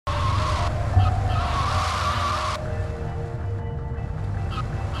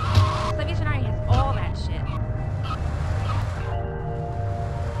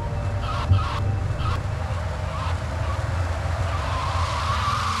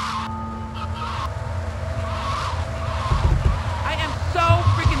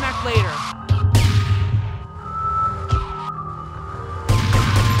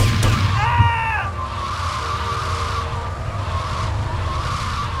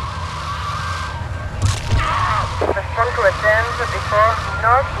Respond to advance before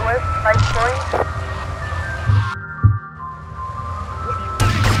northwest 5 points.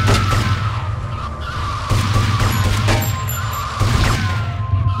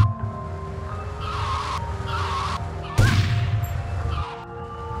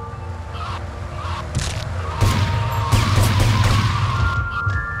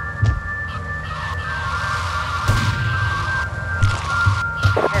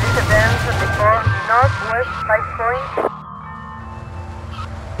 Northwest 5 points.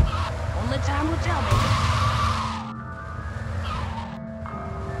 Only time will tell me.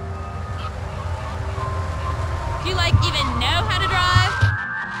 Do you even know how to drive?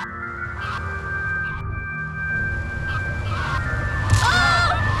 Oh!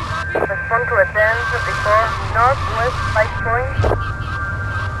 Respond to advance before northwest 5 points.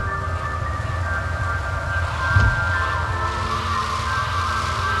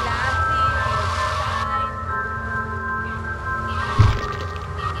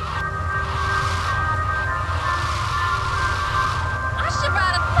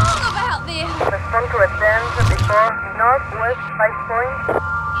 Respond to advance before northwest 5 points.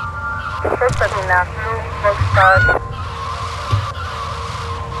 Suspect in Nashville, full start.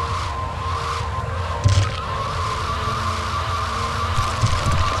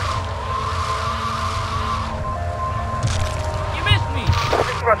 You missed me!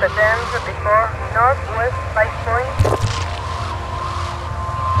 Report advance before northwest 5 points.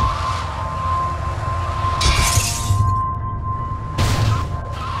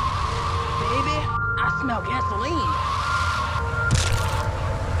 Smell gasoline.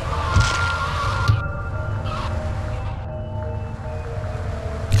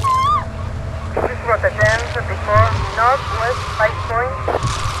 Please report advance before northwest 5 points.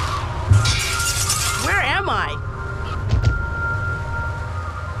 Where am I?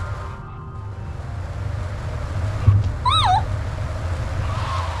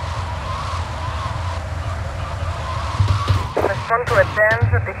 Respond to advance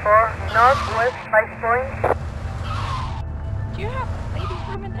before northwest 5 points. Do you have ladies'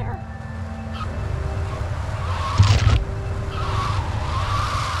 room in there?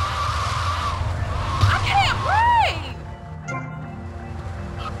 I can't breathe!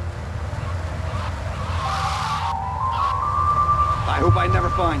 I hope I never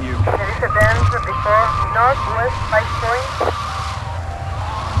find you. There is advance before northwest 5 points.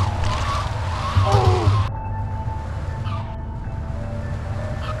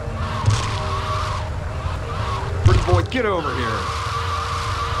 Boy, get over here.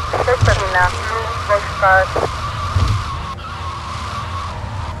 Suspect in Nashville, full start.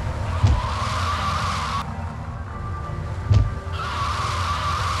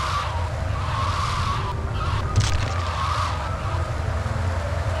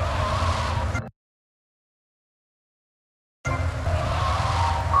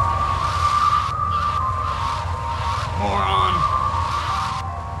 Moron.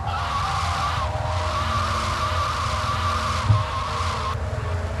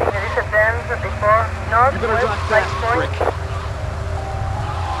 Advance before northwest 5 points.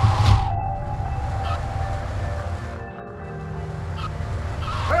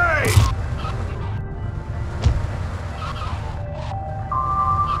 Hey!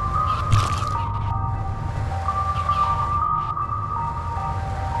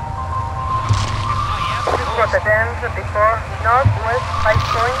 Report advance before northwest 5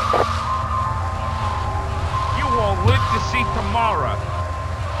 points. You won't live to see tomorrow.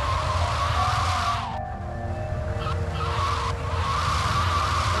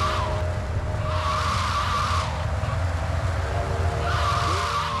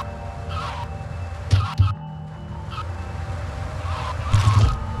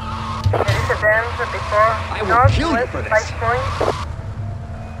 Advance before northwest 5 points.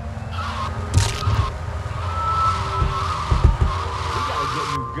 We gotta get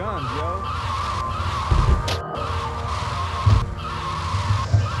new guns, yo.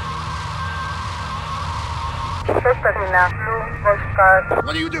 Suspect in Nashville, full start.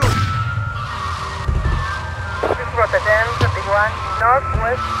 What are you doing? Please report advance before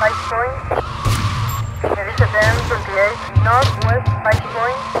northwest 5 points. There is advance 28 northwest 5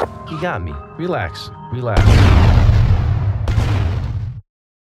 points. You got me. Relax. Relax.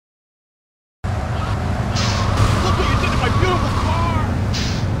 Look what you did to my beautiful car!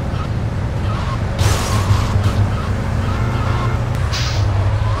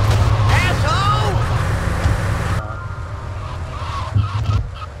 Asshole!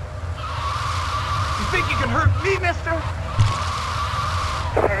 You think you can hurt me, mister?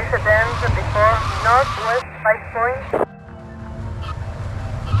 There is advance before northwest 5 points.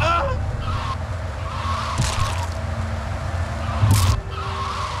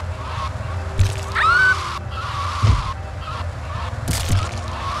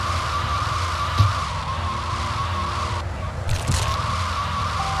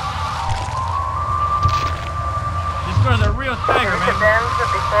 a stagger, There is a man. dam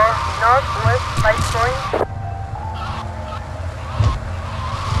 34, northwest 5 point.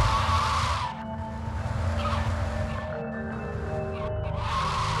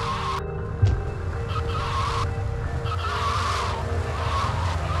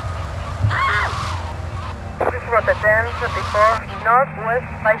 This is Rotterdam 34, northwest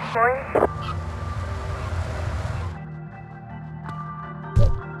 5 point.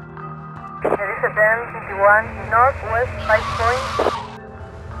 There is a dam 51, northwest 5 point.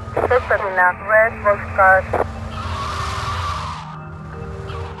 Suspect in a red postcard.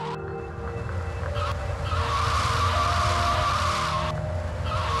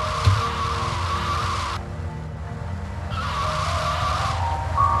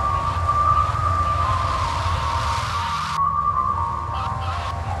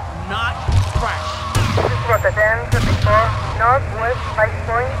 Not fresh. This is Rotterdam 34, northwest 5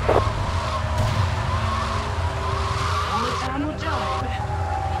 point. Only time will tell, baby.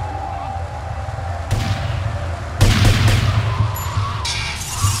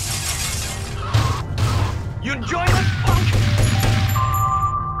 You enjoying this funk?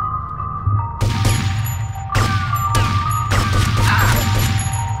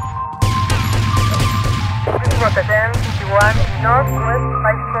 This is Rotterdam 51, northwest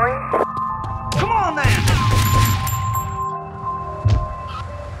 5 point. Come on, then.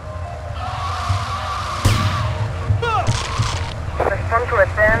 Respond to a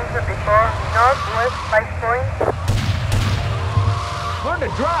dam 34, northwest 5 point. Learn to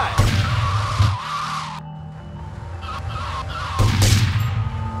drive.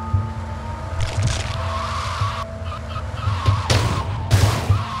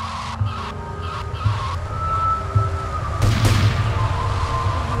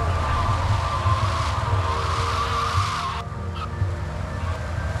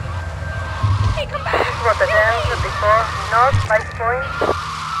 Hey, come This is back! Rotterdam 34, north 5 point.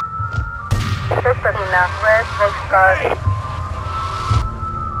 Suspect in a red postcard.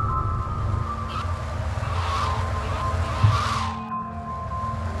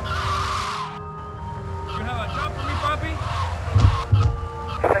 You have a job for me, puppy?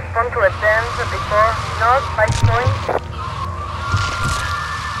 Respond to a dam 34, north 5 point.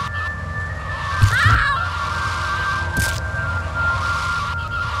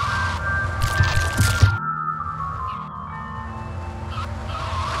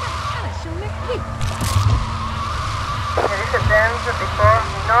 So next week. There is a dam 34,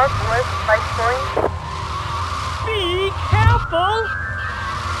 northwest 5 point. Be careful!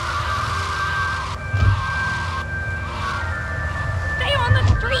 Stay on the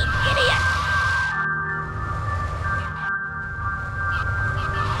street, idiot!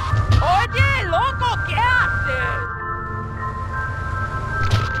 Oye, loco, ¿qué haces?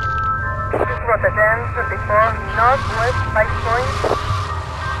 This is Rotterdam 34, northwest 5 point.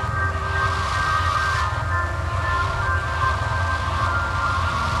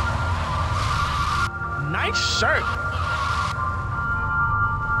 Nice shirt.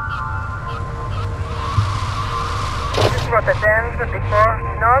 This is Rotterdam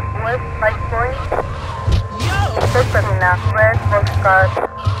 34, northwest 5 point. Yo! Suspect in a red postcard.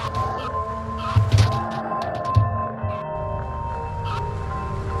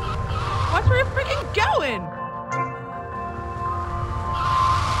 Watch where you're freaking going!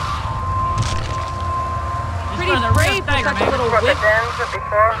 Pretty brave for such a little whip. Rotterdam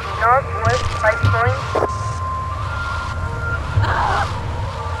 34, northwest 5 point.